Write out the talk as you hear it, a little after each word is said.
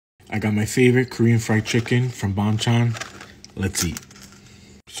I got my favorite Korean fried chicken from Bonchon. Let's eat.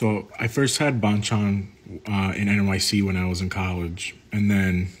 So I first had Bonchon in NYC when I was in college. And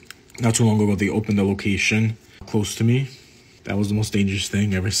then not too long ago, they opened a location close to me. That was the most dangerous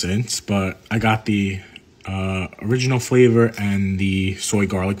thing ever since. But I got the original flavor and the soy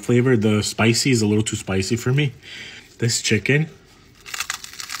garlic flavor. The spicy is a little too spicy for me. This chicken.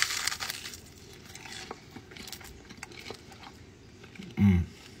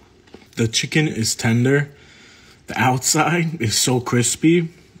 The chicken is tender. The outside is so crispy.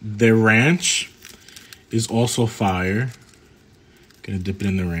 Their ranch is also fire. Gonna dip it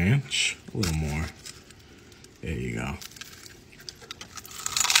in the ranch. A little more. There you go.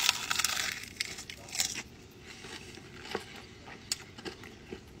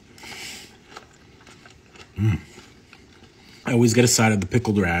 I always get a side of the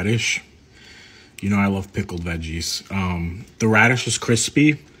pickled radish. You know I love pickled veggies. The radish is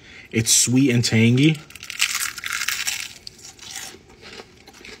crispy. It's sweet and tangy.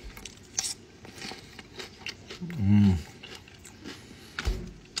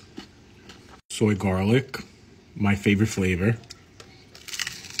 Soy garlic, my favorite flavor.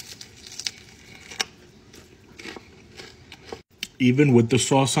 Even with the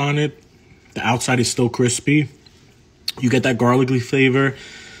sauce on it, the outside is still crispy. You get that garlicky flavor,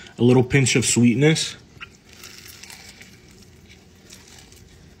 a little pinch of sweetness.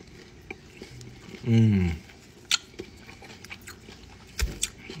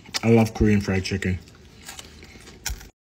 I love Korean fried chicken.